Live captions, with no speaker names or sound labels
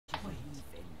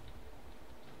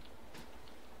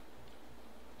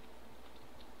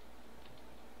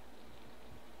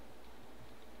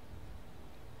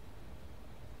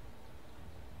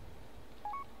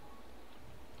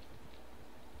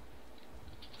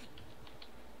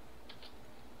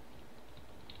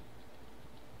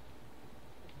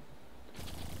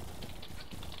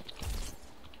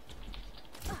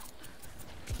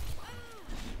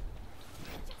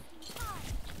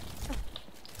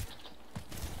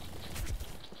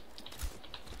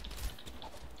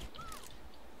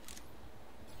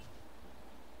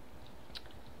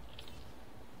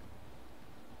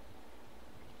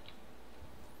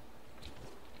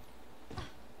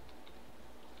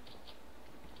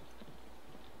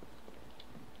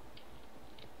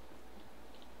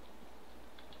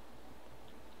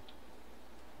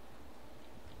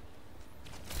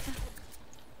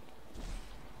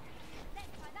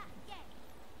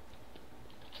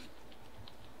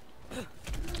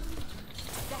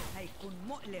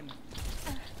I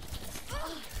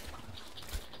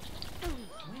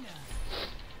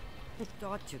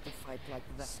taught you to fight like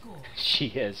that. She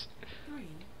is.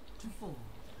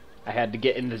 I had to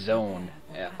get in the zone.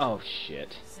 Oh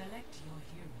shit.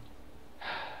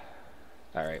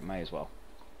 Alright, might as well.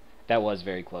 That was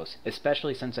very close.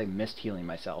 Especially since I missed healing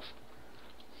myself.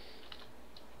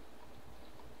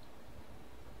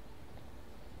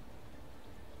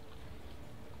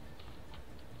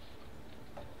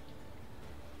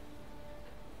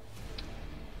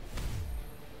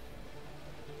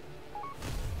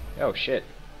 Oh shit.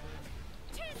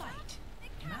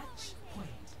 Match point.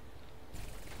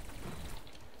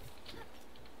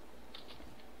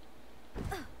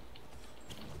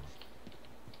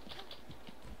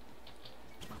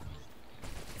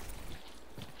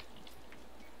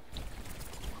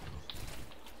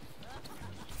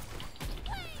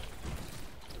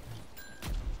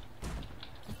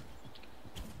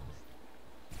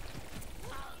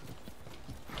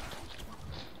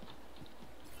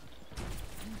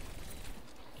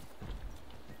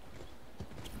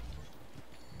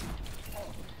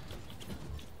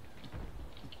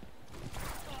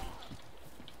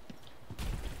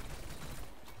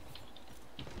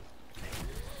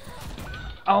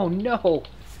 Oh no!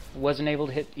 Wasn't able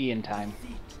to hit E in time.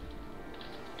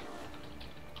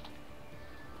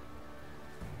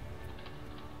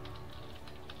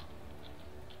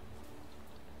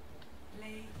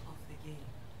 Play of the game.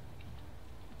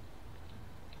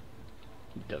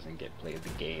 He doesn't get play of the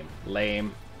game.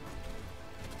 Lame.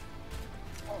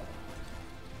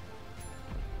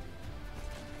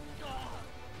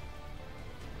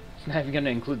 It's not even gonna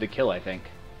include the kill, I think.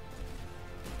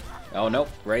 Oh nope,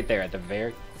 right there at the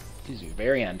very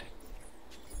end.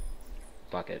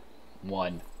 Fuck it.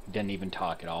 One. Didn't even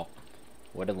talk at all.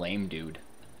 What a lame dude.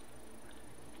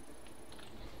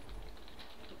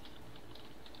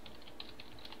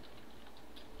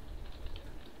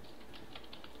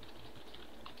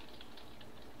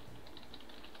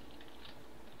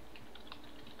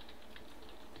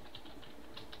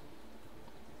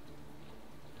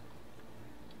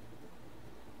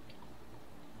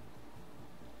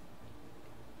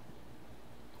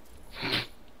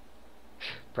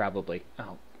 Probably.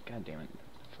 Oh, god damn it.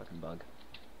 Fucking bug.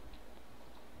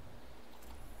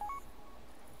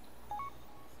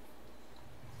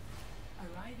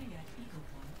 Arriving at Eagle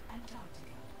Point,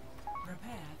 Antarctica.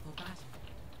 Prepare for battle.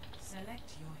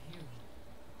 Select your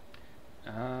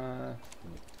hero.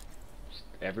 Just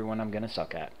everyone I'm gonna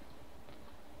suck at.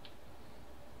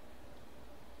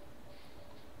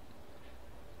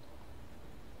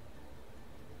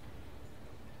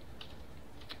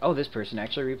 Oh, this person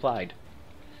actually replied.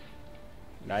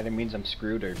 It either means I'm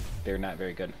screwed or they're not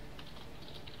very good.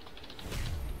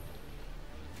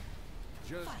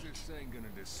 Justice ain't gonna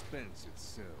dispense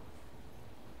itself.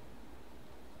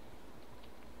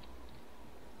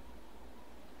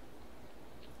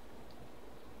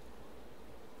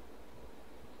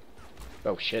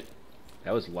 Oh shit.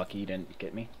 That was lucky you didn't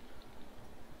get me.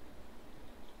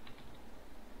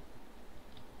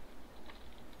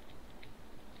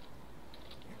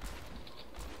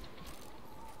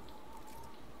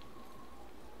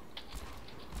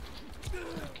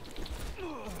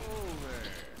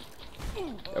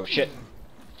 Oh shit.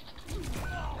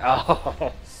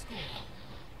 Oh.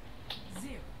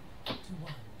 0-1.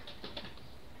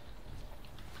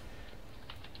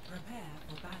 Prepare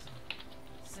for battle.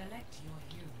 Select your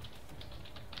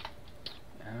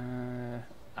hero.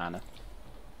 Anna.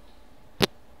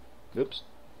 Oops.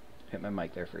 Hit my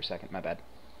mic there for a second, my bad.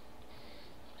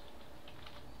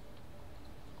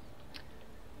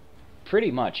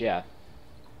 Pretty much, yeah.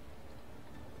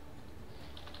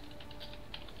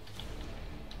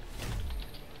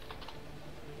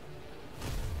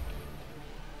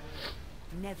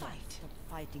 Never stop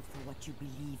fighting for what you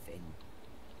believe in.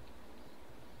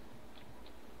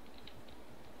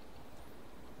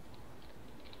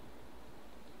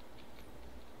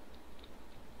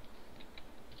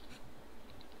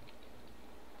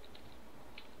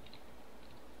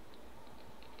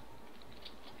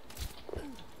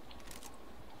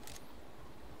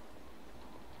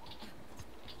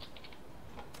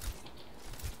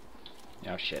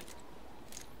 Oh shit.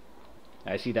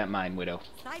 I see that mine, Widow.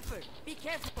 Sniper, be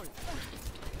careful.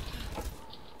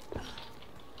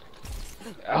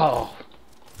 Oh.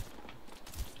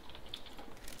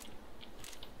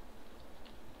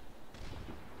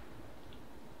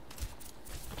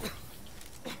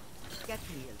 Get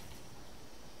real.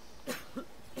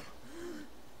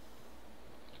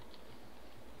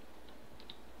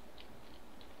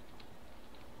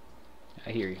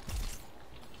 I hear you.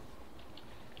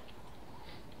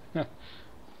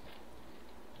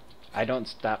 I don't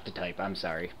stop to type, I'm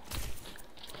sorry.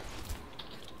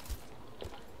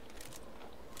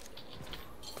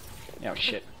 Oh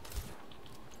shit.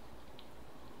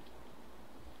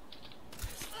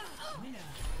 Winner.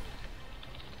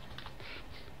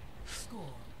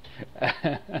 Score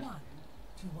 1-1.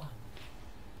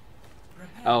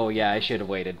 Prepare Oh for yeah, I battle. should have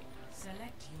waited.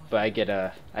 Select your But I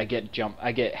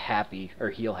get happy, or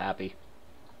heal happy.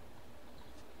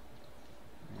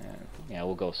 Yeah,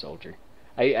 we'll go soldier.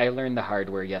 I learned the hard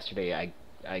way yesterday.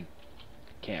 I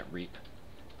can't reap.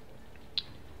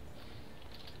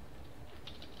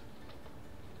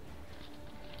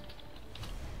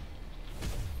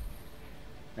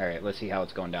 Alright, let's see how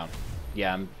it's going down.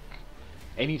 Yeah,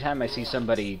 anytime I see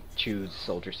somebody choose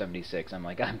Soldier 76, I'm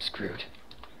like, I'm screwed.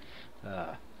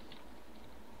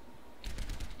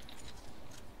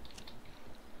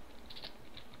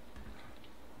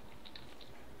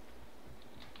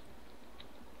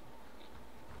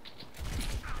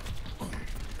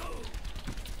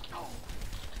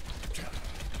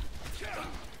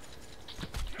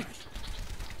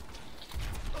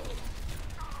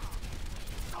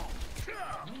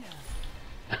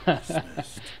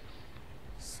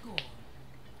 score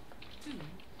 2-1.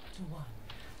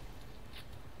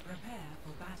 Prepare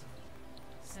for battle.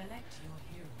 Select your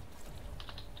hero.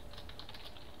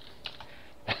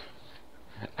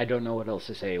 I don't know what else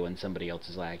to say when somebody else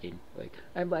is lagging. Like,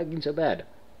 I'm lagging so bad.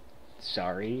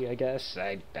 Sorry, I guess.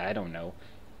 I don't know.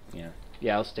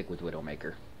 Yeah, I'll stick with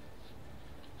Widowmaker.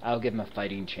 I'll give him a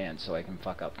fighting chance so I can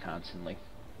fuck up constantly.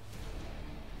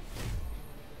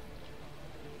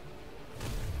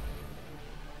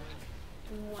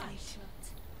 One shot,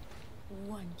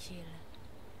 one kill.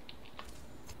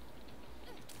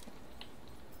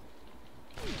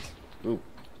 Ooh.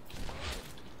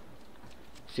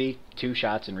 See? 2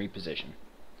 shots and reposition.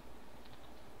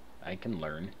 I can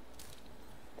learn.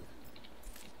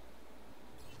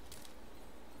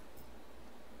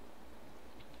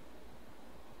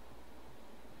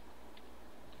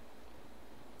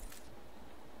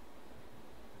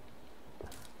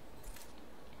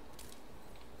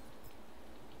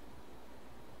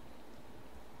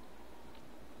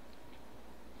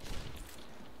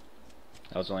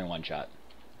 That was only 1 shot.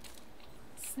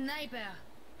 Sniper!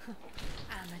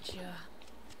 Amateur.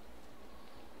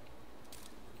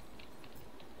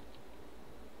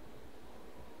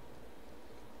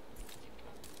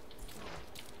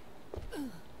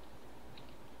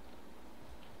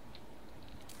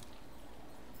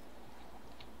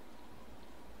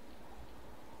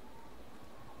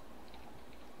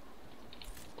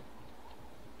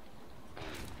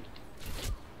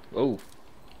 Oh.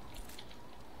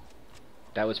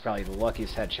 That was probably the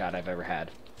luckiest headshot I've ever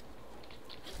had.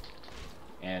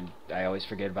 And I always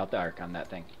forget about the arc on that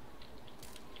thing.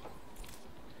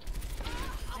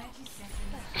 30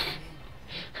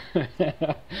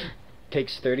 seconds.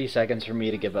 Takes 30 seconds for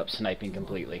me to give up sniping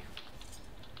completely.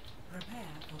 Prepare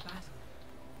for battle.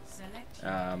 Select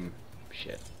your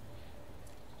Shit.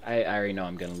 I already know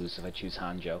I'm gonna lose if I choose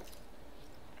Hanjo.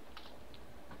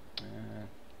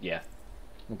 Yeah.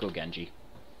 We'll go Genji.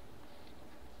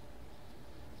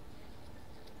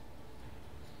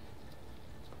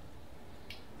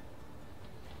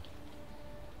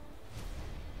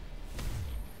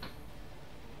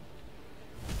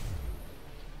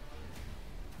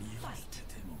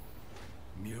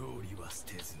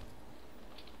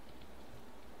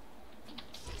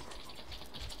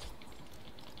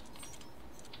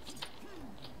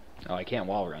 Oh, I can't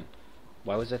wall run.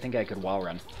 Why was I think I could wall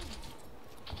run?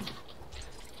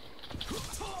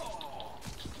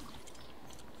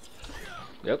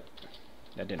 Yep.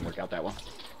 That didn't work out that well.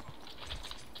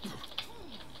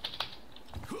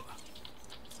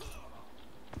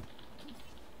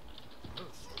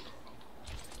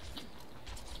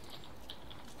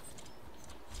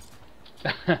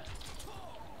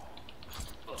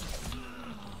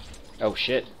 Oh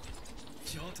shit.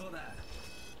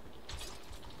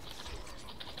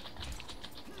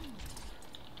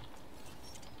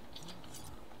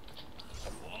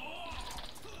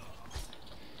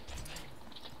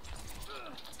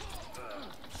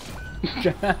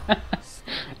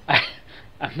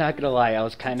 I'm not gonna lie, I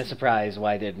was kind of surprised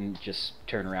why they didn't just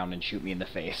turn around and shoot me in the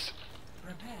face.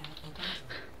 Prepare for battle.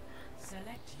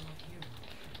 Select your hero.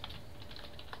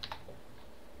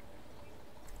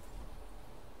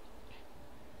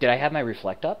 Did I have my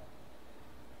reflect up?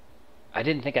 I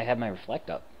didn't think I had my reflect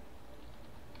up.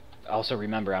 Also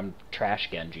remember, I'm trash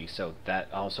Genji, so that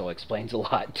also explains a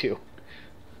lot too.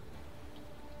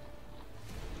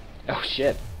 Oh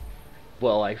shit.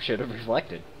 Well, I should have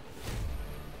reflected.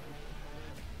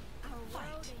 Our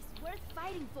world is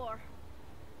fighting for?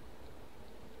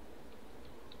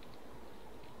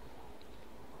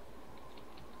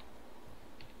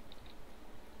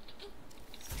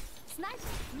 Sniper,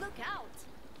 look out!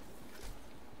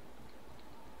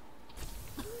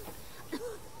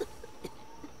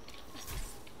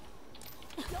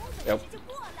 Yep.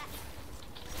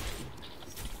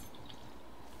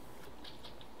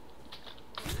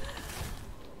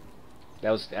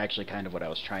 That was actually kind of what I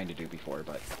was trying to do before,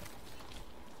 but...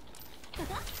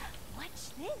 Watch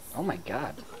this. Oh my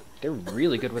god. They're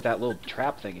really good with that little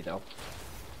trap thingy, though.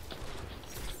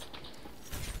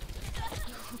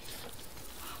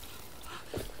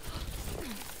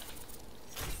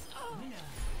 Winner.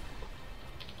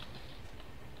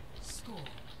 Score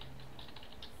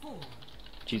 4.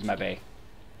 She's my bae.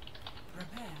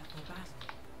 Prepare for battle.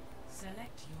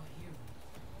 Select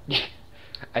your hero.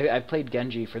 I played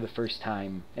Genji for the first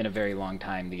time in a very long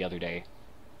time the other day.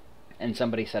 And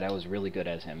somebody said I was really good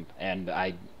as him. And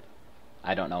I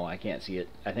don't know, I can't see it.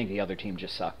 I think the other team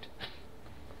just sucked.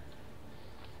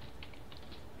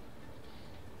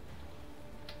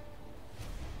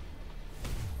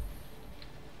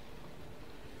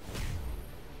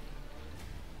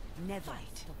 Never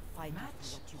stop fighting Match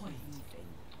for what you point. believe in.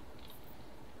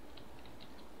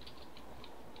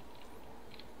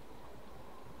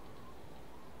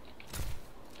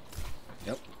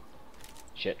 Yep.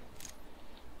 Shit.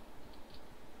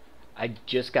 I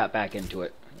just got back into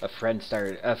it. A friend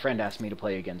asked me to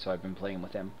play again, so I've been playing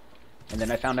with him. And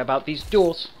then I found out about these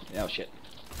duels. Oh shit.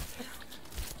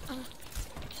 This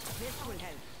will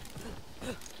help.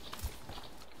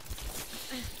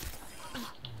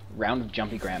 Round of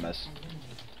jumpy grandmas.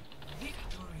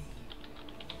 Victory.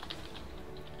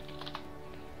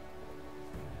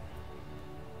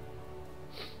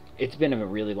 It's been a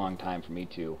really long time for me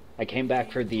too. I came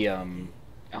back for the oh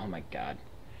my god.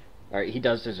 Alright, he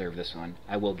does deserve this one.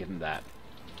 I will give him that.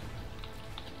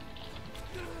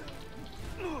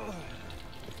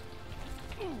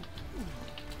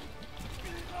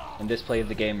 In this play of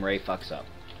the game, Ray fucks up.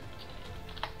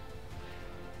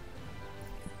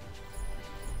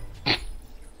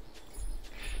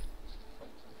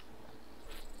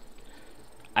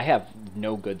 I have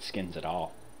no good skins at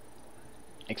all.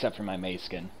 Except for my Mei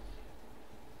skin.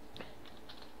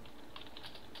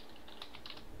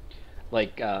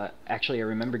 Like, actually I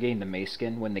remember getting the Mei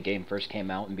skin when the game first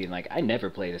came out and being like, I never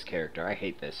play this character, I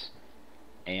hate this.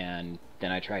 And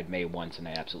then I tried Mei once and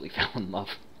I absolutely fell in love.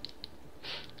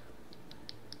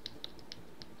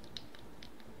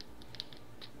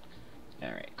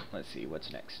 Alright, let's see, what's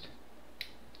next?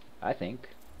 I think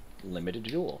Limited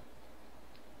Duel.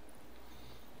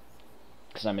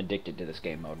 Because I'm addicted to this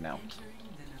game mode now.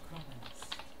 Entering the necropolis.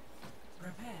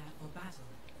 Prepare for battle.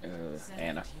 Select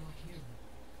Anna. your hero.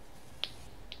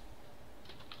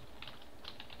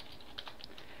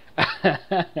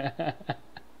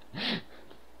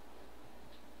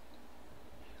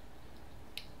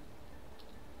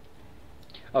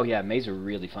 Oh yeah, Mei's a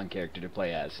really fun character to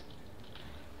play as.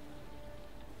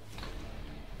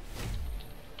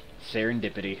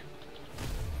 Serendipity.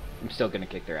 I'm still gonna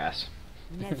kick their ass.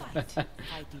 Never fighting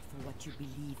for what you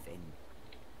believe in.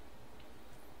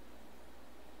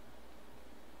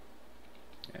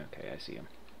 Okay, I see him.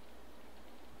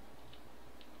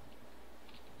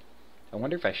 I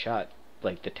wonder if I shot,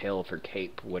 like, the tail of her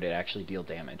cape, would it actually deal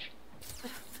damage?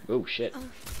 Oh, shit.